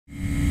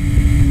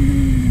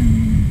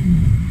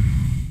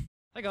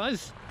Hey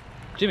guys,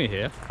 Jimmy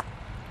here.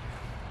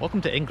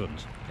 Welcome to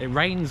England. It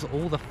rains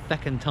all the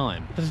feckin'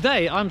 time. For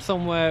today, I'm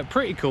somewhere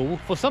pretty cool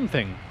for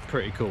something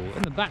pretty cool.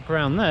 In the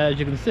background there, as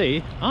you can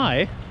see,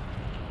 I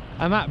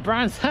am at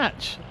Brands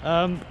Hatch.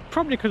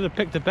 Probably could have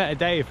picked a better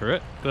day for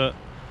it, but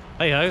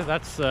hey ho,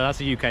 that's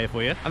the UK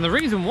for you. And the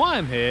reason why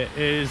I'm here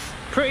is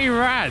pretty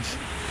rad.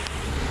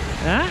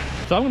 Yeah?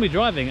 So I'm gonna be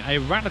driving a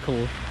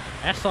Radical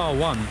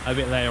SR1 a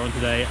bit later on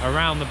today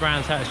around the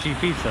Brands Hatch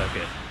GP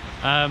circuit.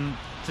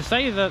 To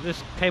say that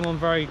this came on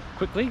very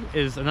quickly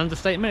is an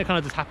understatement. It kind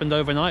of just happened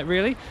overnight,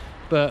 really.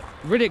 But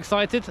really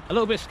excited, a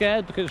little bit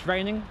scared because it's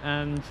raining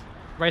and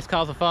race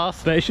cars are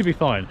fast, but it should be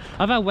fine.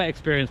 I've had wet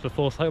experience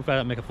before, so hopefully I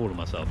don't make a fool of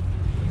myself.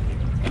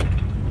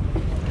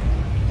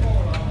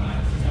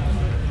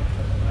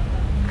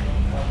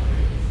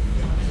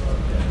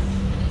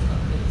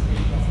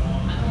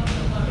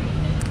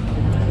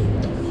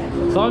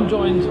 So I'm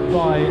joined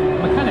by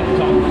mechanic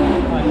Tom,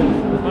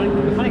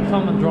 mechanic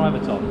Tom and driver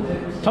Tom.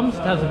 Tom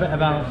tells a bit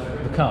about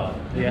the car,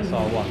 the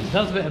SR1.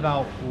 Tell us a bit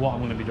about what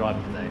I'm going to be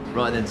driving today.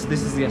 Right then, so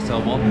this is the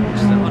SR1,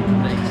 which is a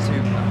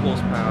 182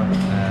 horsepower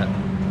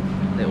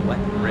little wet,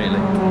 really.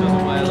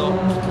 Doesn't weigh a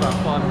lot, it's about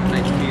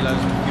 580 kilos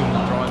of fuel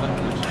and driver,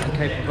 which is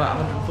capable of about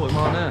 140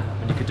 mile an hour.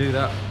 And you could do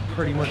that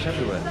pretty much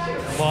everywhere.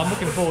 Well, I'm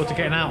looking forward to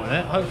getting out in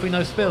it, hopefully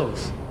no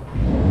spills.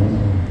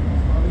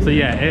 So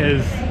yeah, it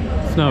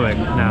is snowing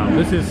now.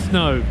 This is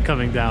snow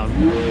coming down.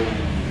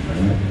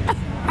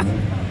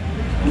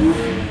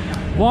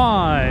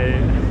 Why?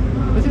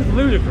 This is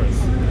ludicrous.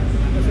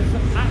 This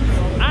is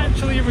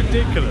actually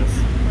ridiculous.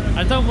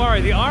 And don't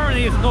worry, the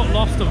irony is not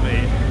lost on me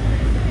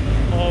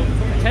of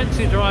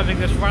potentially driving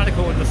this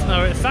Radical in the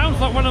snow. It sounds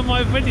like one of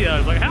my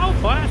videos, like how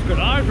fast could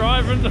I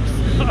drive in the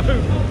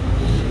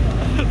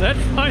snow? Let's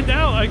find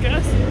out, I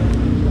guess.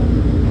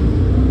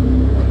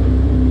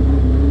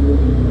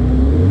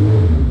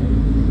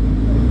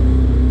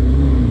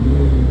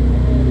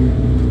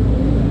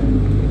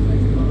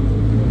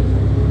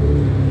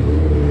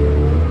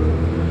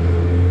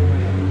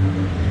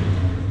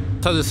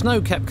 So the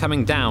snow kept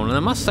coming down, and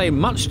I must say,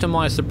 much to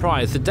my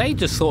surprise, the day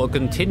just sort of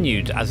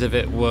continued as if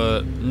it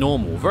were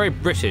normal. Very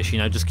British, you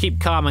know, just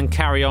keep calm and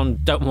carry on,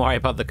 don't worry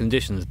about the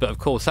conditions. But of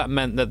course that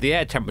meant that the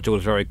air temperature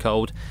was very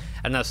cold,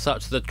 and as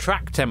such the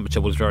track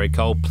temperature was very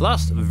cold,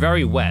 plus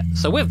very wet.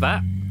 So with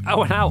that, I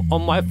went out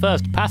on my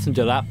first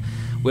passenger lap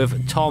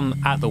with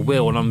Tom at the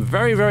wheel, and I'm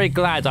very, very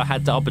glad I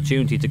had the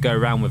opportunity to go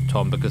around with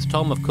Tom, because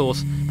Tom, of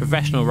course,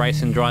 professional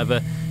racing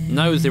driver,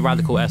 knows the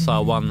Radical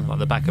SR1 like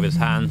the back of his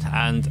hand,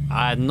 and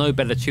I had no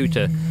better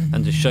tutor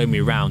than to show me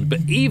around. But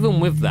even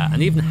with that,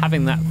 and even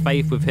having that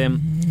faith with him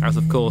as,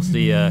 of course,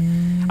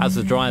 as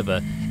the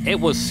driver,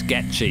 it was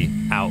sketchy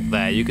out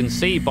there. You can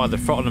see by the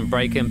throttle and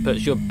brake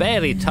inputs, you're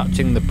barely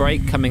touching the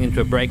brake coming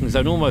into a braking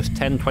zone, almost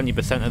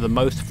 10-20% at the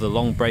most for the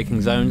long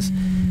braking zones,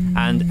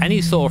 and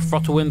any sort of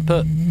throttle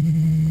input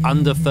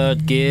under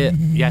third gear,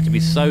 you have to be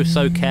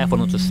so careful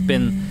not to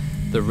spin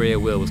the rear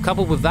wheels.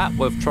 Coupled with that,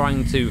 with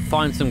trying to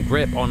find some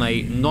grip on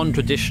a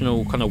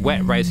non-traditional kind of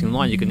wet racing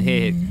line, you can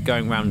hear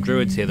going around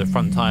Druids here, the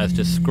front tyres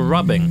just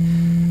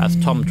scrubbing as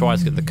Tom tries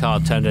to get the car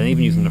turned, and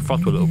even using the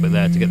throttle a little bit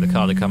there to get the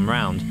car to come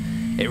round.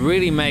 It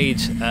really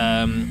made,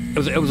 it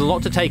was a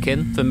lot to take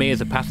in for me as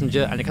a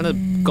passenger, and it kind of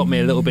got me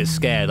a little bit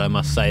scared, I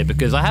must say,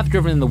 because I have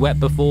driven in the wet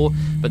before,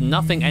 but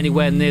nothing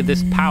anywhere near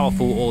this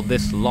powerful or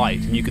this light.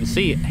 And you can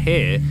see it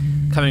here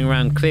coming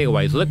around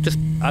clearways. Look just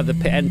at the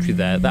pit entry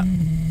there, that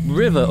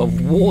river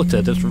of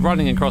water just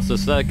running across the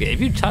circuit.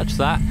 If you touch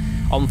that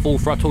on full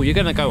throttle, you're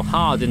going to go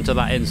hard into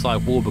that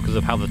inside wall because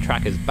of how the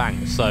track is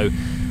banked. So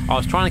I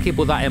was trying to keep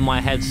all that in my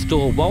head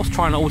still, whilst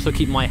trying to also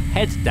keep my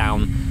head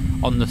down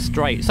on the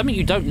straight. Something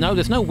you don't know,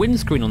 there's no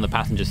windscreen on the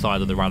passenger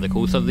side of the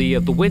Radical, so the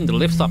wind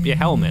lifts up your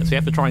helmet, so you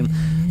have to try and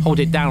hold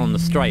it down on the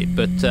straight.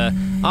 But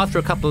after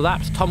a couple of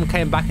laps, Tom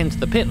came back into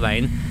the pit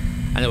lane,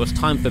 and it was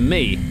time for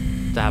me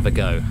to have a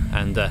go.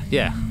 And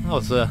yeah, I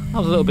was a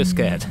little bit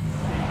scared.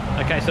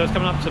 Okay, so it's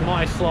coming up to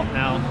my slot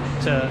now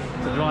to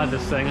drive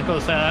this thing. I've got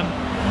to say,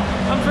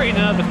 I'm pretty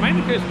nervous,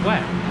 mainly because it's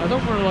wet. I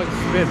don't want to like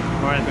spin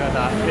or anything like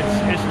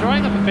that. It's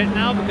drying up a bit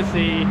now because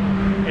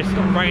it's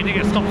stopped raining,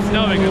 it stopped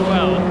snowing as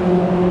well.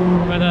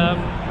 But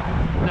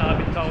no, I've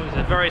been told it's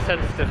a very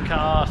sensitive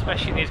car,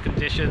 especially in these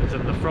conditions,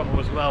 and the throttle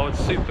as well.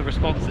 It's super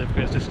responsive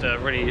because it's just a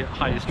really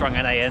highly strung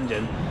NA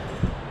engine.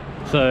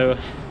 So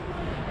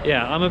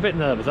yeah, I'm a bit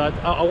nervous.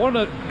 I want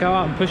to go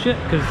out and push it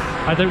because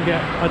I don't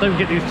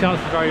get these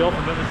chances very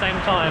often, but at the same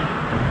time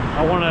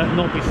I want to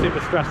not be super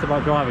stressed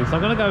about driving. So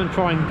I'm going to go and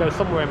try and go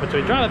somewhere in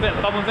between, try a bit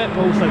of fun with it, but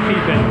also keep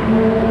it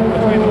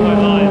between all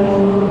those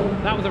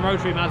lines. That was a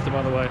rotary Mazda,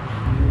 by the way.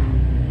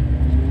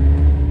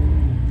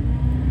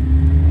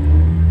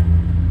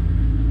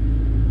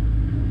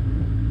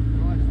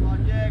 Nice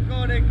one, yeah, go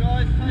on in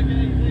guys, take it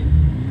easy.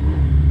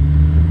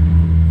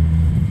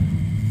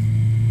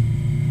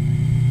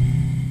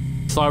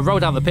 So I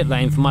rolled out the pit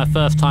lane for my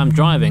first time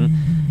driving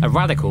A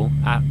Radical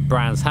at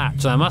Brands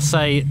Hatch. And I must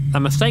say, a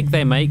mistake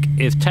they make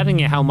is telling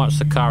you how much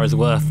the car is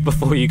worth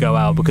before you go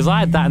out, because I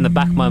had that in the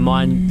back of my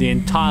mind the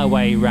entire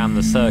way around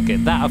the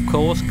circuit. That, of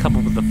course,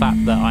 coupled with the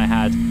fact that I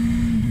had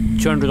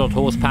 200 odd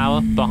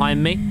horsepower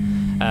behind me,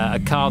 a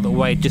car that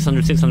weighed just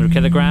under 600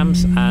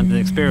 kilograms, and an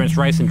experienced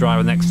racing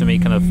driver next to me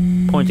kind of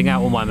pointing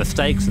out all my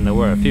mistakes, and there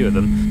were a few of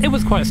them. It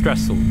was quite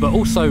stressful, but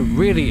also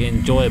really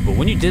enjoyable.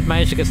 When you did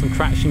manage to get some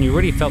traction, you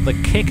really felt the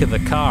kick of the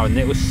car, and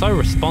it was so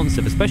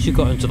responsive, especially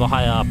got into the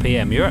high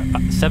RPM. You're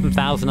at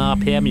 7,000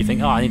 RPM, you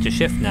think, oh, I need to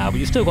shift now, but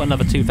you still got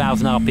another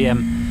 2,000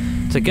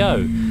 RPM to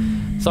go.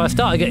 So I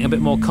started getting a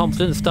bit more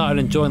confident, started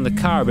enjoying the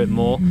car a bit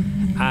more,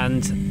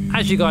 and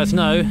as you guys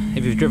know,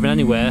 if you've driven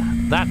anywhere,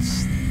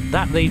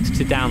 that leads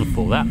to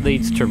downfall, that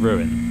leads to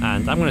ruin.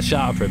 And I'm going to shut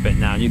up for a bit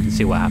now and you can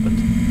see what happened.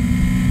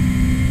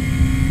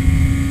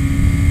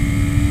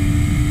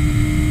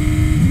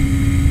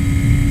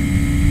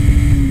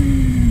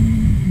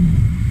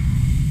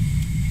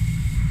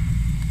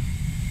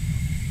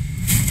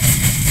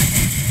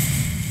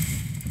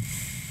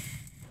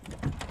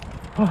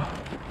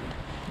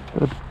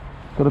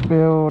 Got to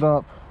build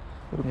up.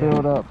 Got to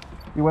build up.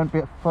 You went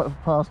a bit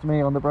past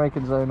me on the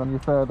braking zone on your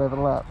third over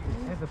the lap.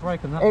 Hit the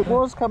brake on that. It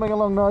was coming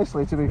along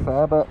nicely, to be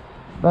fair, but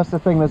that's the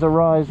thing. There's a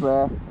rise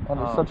there, and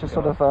it's such a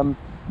sort of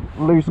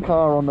loose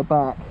car on the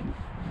back.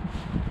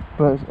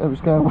 But it was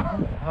going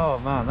well. Oh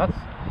man, that's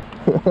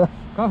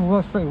that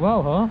works pretty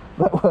well, huh?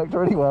 That worked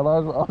really well. I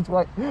was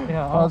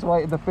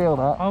waiting to feel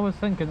that. I was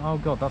thinking, oh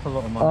god, that's a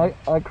lot of money.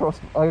 I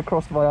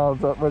crossed my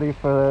arms up ready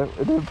for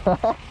an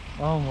impact.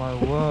 Oh my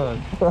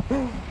word.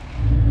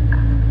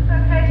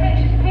 Okay,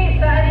 attention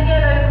Pete, that any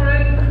yellow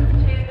group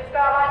to the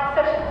start line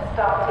session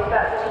started.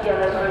 That's any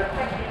yellow group.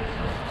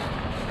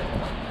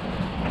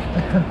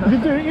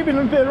 Thank you. You've been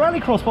a bit of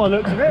rallycross by the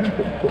looks of it.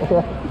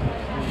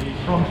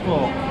 Wrong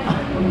sport.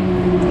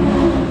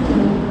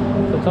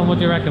 So Tom, what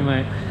do you reckon,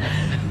 mate?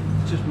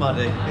 Just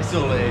muddy. It's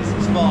all it is.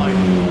 It's fine.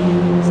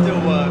 It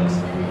still works.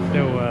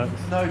 Still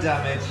works. No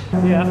damage.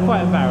 Yeah, that's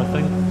quite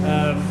embarrassing.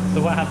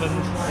 So what happened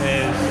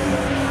is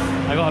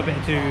I got a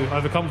bit too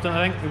overconfident,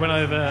 I think. We went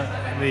over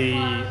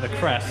the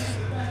crest,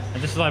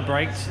 and just as I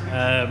braked,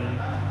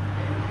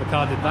 the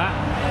car did that,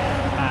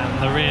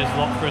 and the rears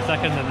locked for a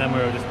second, and then we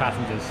were just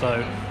passengers.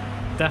 So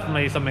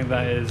definitely something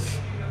that is,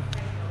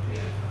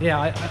 yeah,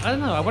 I don't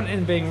know. I went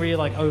in being really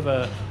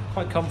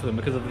quite confident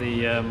because of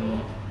the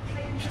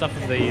stuff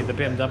of the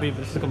BMW, but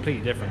this is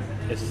completely different.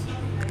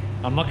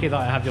 I'm lucky that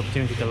I have the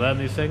opportunity to learn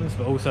these things,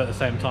 but also at the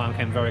same time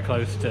came very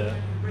close to,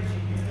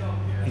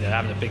 you know,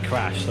 having a big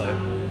crash. So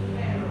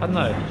I don't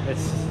know,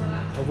 it's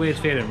a weird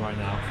feeling right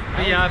now.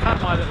 But yeah, I've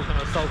had my little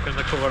kind of sulk in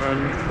the corner,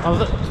 and I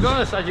was, to be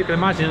honest, as you can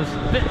imagine,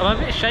 I'm a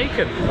bit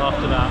shaken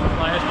after that.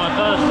 Like, it's my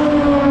first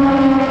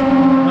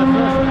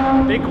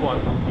big one,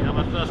 you know,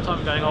 my first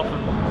time going off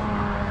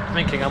and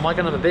thinking, am I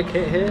going to have a big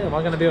hit here? Am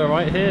I going to be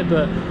alright here?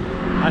 But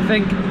I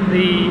think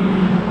the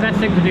best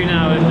thing to do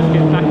now is just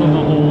get back on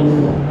the horse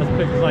as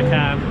quick as I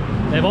can.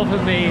 They've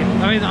offered me,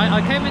 I mean,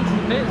 I came into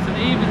the pits, and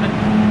even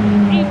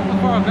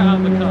before I got out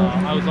of the car,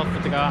 I was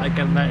offered to go out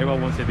again later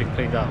on once it had been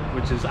cleaned up,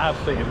 which is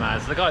absolutely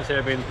mad. So the guys here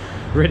have been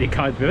really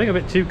kind to me. I think a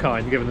bit too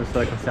kind given the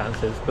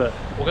circumstances, but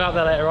we'll go out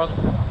there later on,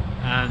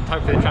 and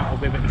hopefully the track will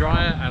be a bit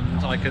drier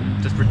and I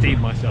can just redeem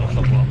myself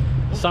somewhat.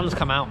 The sun's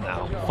come out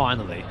now,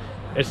 finally.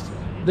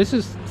 This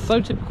is so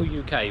typical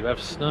UK. You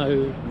have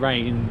snow,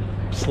 rain,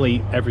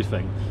 sleet,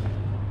 everything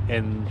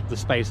in the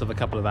space of a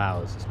couple of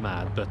hours. It's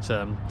mad, but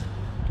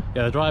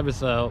yeah, the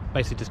drivers are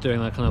basically just doing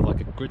kind of like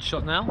a grid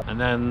shot now, and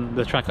then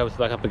the track opens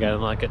back up again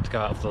and I get to go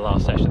out for the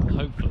last session.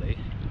 Hopefully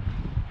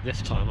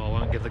this time I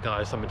won't give the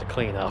guys something to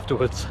clean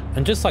afterwards.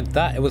 And just like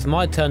that, it was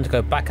my turn to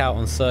go back out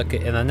on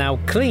circuit in a now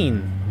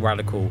clean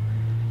Radical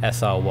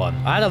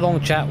SR1. I had a long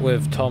chat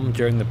with Tom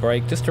during the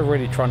break just to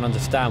really try and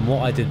understand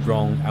what I did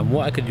wrong and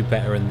what I could do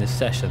better in this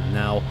session.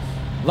 Now,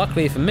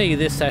 luckily for me,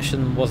 this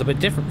session was a bit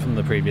different from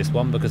the previous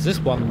one, because this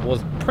one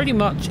was pretty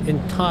much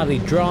entirely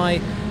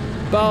dry,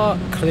 bar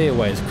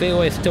clearways.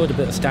 Clearways still had a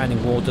bit of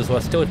standing water, so I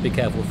still had to be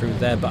careful through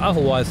there, but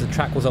otherwise the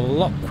track was a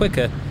lot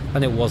quicker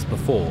than it was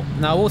before.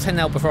 Now I will say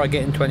now, before I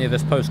get into any of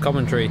this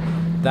post-commentary,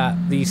 that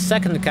the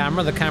second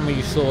camera, the camera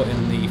you saw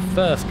in the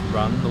first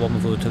run, the one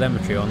with all the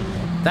telemetry on,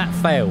 that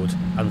failed,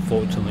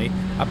 unfortunately.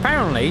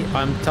 Apparently,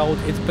 I'm told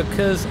it's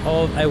because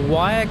of a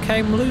wire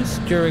came loose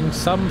during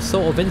some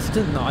sort of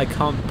incident that I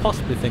can't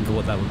possibly think of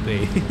what that would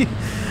be.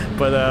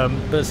 But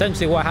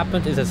essentially what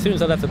happened is, as soon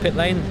as I left the pit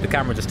lane, the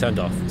camera just turned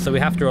off. So we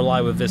have to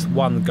rely with this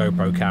one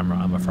GoPro camera,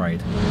 I'm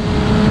afraid.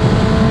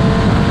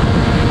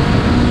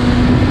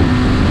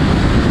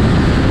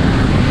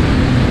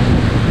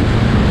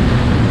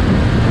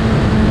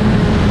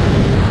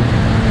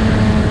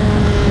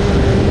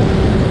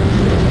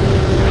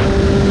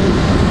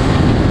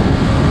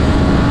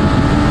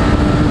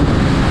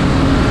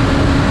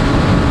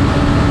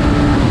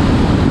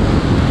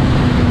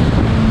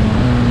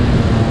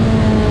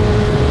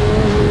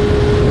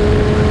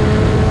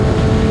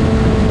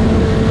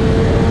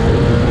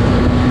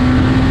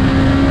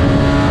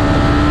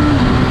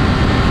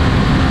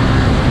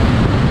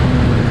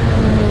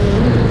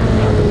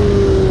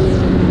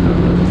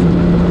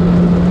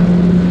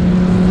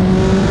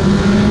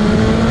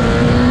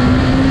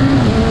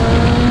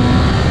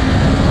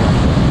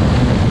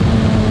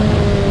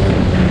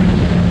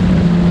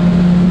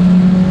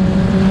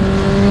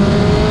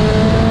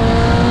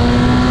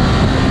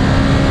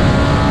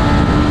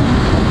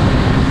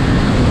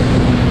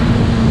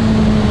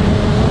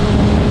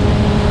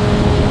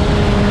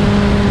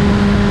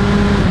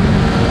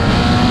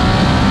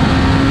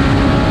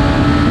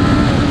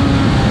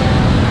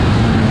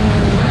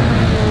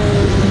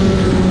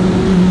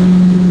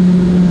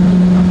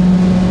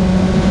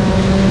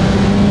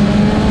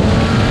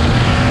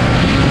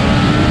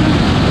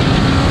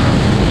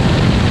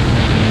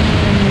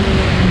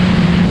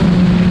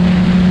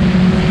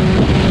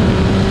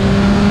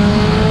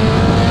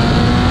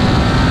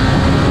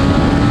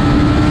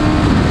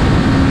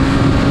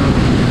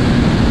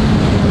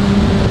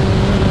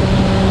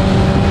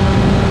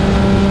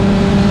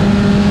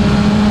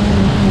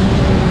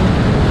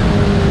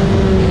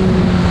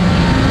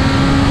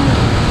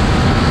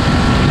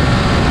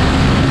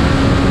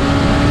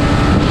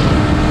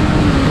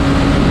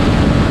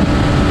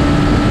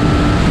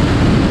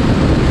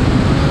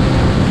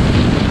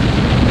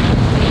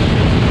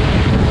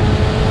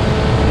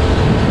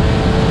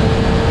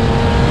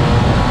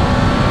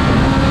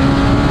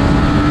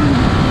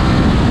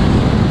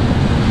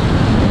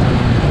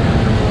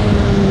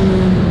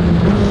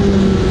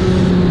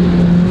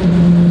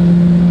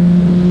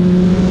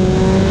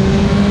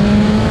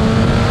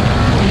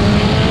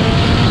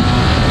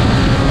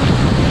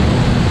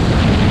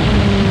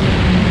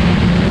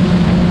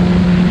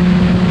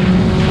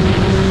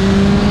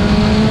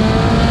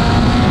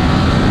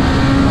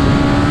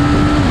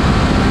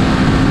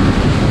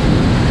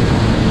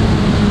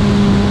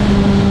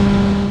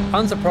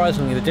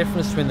 surprisingly, the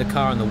difference between the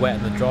car in the wet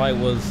and the dry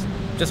was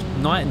just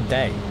night and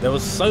day. There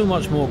was so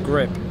much more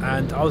grip,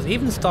 and I was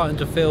even starting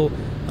to feel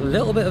a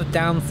little bit of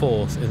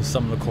downforce in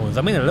some of the corners.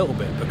 I mean a little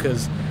bit,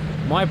 because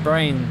my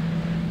brain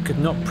could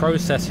not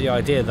process the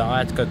idea that I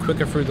had to go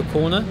quicker through the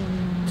corner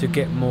to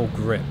get more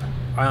grip.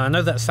 I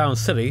know that sounds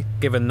silly,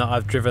 given that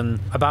I've driven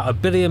about 1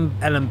 billion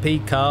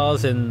LMP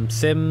cars in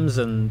sims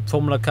and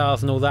Formula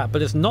cars and all that,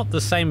 but it's not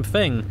the same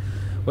thing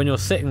when you're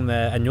sitting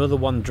there and you're the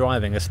one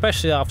driving,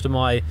 especially after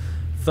my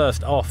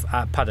first off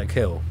at Paddock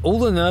Hill. All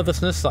the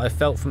nervousness that I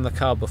felt from the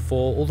car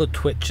before, all the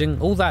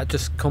twitching, all that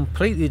just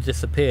completely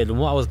disappeared, and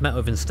what I was met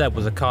with instead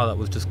was a car that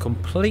was just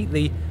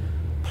completely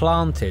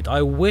planted.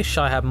 I wish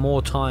I had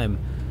more time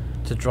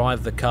to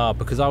drive the car,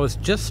 because I was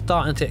just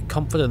starting to get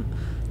confident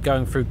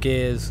going through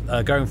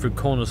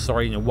corners,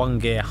 sorry, you know, 1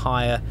 gear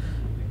higher,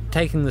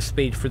 taking the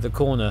speed through the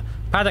corner.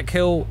 Paddock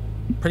Hill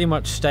pretty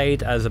much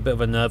stayed as a bit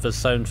of a nervous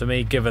zone for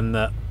me, given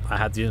that I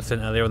had the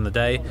incident earlier in the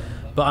day,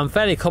 but I'm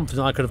fairly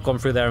confident I could have gone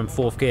through there in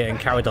 4th gear and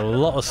carried a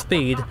lot of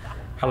speed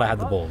had I had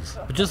the balls.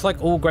 But just like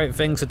all great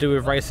things to do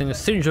with racing, as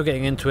soon as you're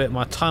getting into it,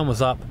 my time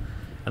was up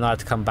and I had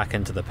to come back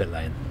into the pit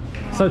lane.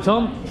 So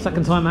Tom,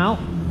 second time out.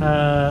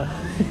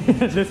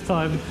 This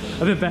time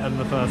a bit better than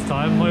the first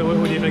time. What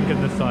are you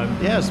thinking this time?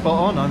 Yeah,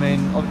 spot on. I mean,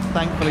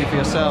 thankfully for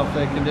yourself,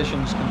 the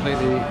conditions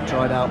completely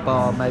dried out,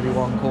 bar maybe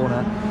one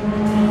corner.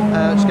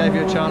 Just gave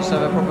you a chance to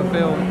have a proper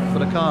feel for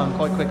the car, and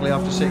quite quickly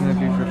after sitting with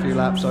you for a few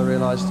laps, I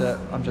realised that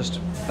I'm just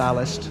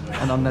ballast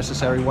and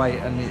unnecessary weight,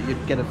 and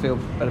you'd get a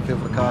better feel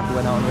for the car if you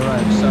went out on your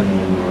own.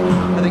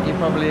 So I think you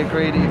probably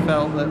agreed that you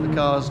felt that the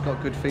car's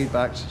got good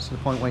feedback to the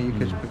point where you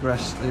could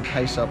progress the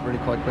pace up really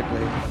quite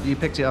quickly. You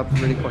picked it up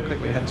really quite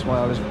quickly, hence why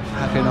I was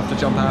happy enough to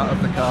jump out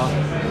of the car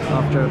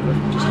after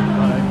just,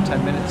 I don't know,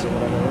 10 minutes or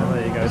whatever. Oh,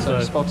 there you go.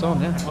 So spot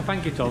on, yeah. Well,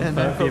 thank you, Tom,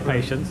 Yeah, for your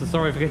patience. And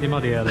sorry for getting you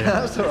muddy earlier.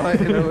 That's all right,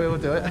 we'll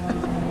do it.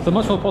 So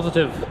much more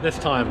positive this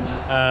time.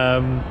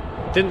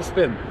 Didn't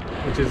spin,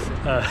 which is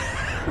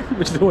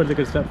which is always a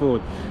good step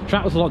forward.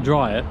 Track was a lot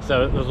drier,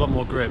 so there was a lot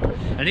more grip.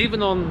 And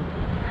even on,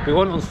 we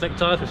weren't on slick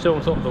tyres, we're still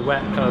on sort of the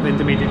wet kind of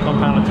intermediate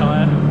compound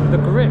tyre. The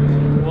grip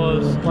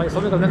was like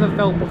something I've never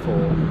felt before,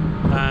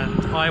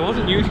 and I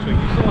wasn't used to it.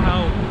 You saw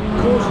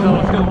how cautious I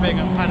was still being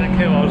at Paddock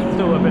Hill. I was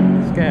still a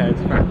bit scared,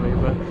 frankly,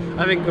 but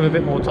I think with a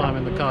bit more time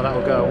in the car that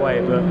will go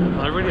away. But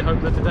I really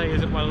hope that today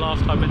isn't my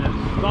last time in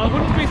it. But I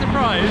wouldn't be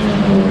surprised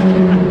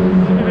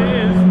if it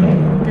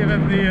is,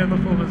 given the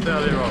performance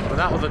earlier on. But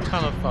that was a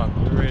ton of fun,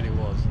 it really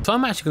was. So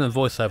I'm actually going to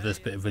voice over this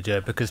bit of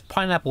video, because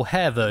Pineapple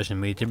Hair version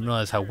of me didn't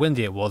realise how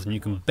windy it was, and you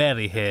can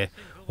barely hear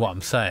what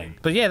I'm saying.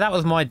 But yeah, that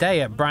was my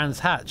day at Brands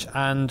Hatch,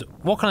 and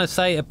what can I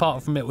say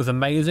apart from it was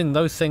amazing?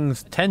 Those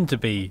things tend to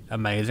be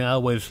amazing. I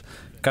always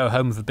go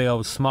home with a big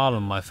old smile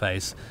on my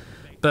face.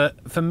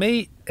 But for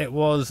me, it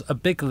was a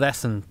big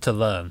lesson to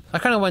learn. I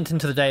kind of went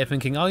into the day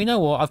thinking, oh, you know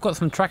what, I've got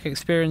some track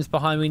experience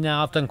behind me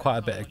now, I've done quite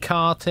a bit of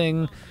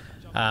karting,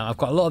 I've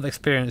got a lot of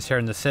experience here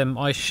in the sim,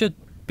 I should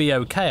be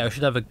okay, I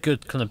should have a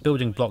good kind of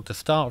building block to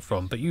start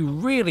from. But you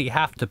really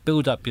have to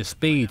build up your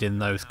speed in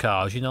those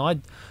cars. You know,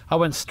 I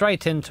went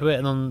straight into it,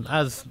 and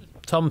as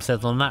Tom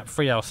said, on lap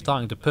 3 I was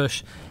starting to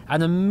push,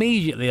 and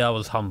immediately I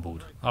was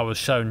humbled. I was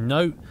shown,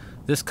 no,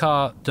 this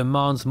car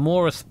demands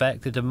more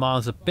respect, it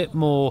demands a bit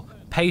more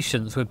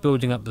patience with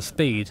building up the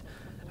speed,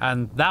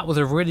 and that was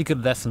a really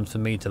good lesson for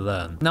me to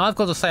learn. Now I've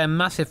got to say a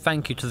massive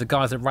thank you to the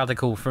guys at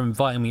Radical for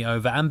inviting me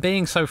over and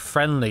being so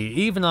friendly.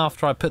 Even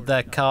after I put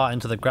their car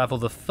into the gravel,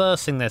 the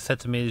first thing they said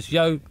to me is,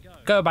 yo,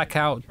 go back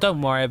out,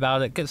 don't worry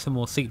about it, get some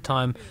more seat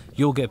time,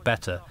 you'll get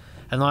better.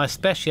 And I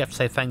especially have to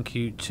say thank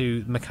you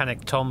to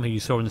mechanic Tom, who you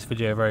saw in this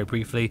video very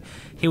briefly.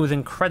 He was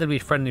incredibly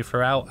friendly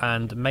throughout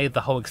and made the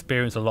whole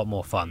experience a lot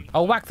more fun.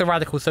 I'll whack the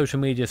Radical social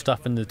media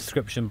stuff in the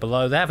description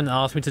below. They haven't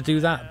asked me to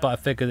do that, but I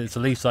figured it's the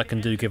least I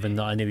can do given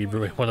that I nearly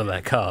ruined one of their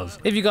cars.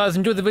 If you guys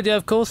enjoyed the video,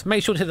 of course,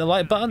 make sure to hit the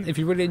like button. If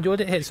you really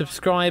enjoyed it, hit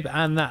subscribe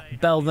and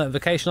that bell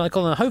notification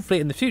icon, and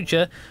hopefully in the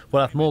future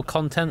we'll have more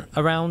content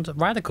around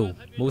Radical.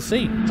 We'll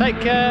see. Take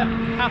care,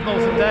 have an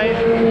awesome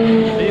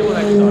day, see you all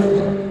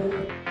next time.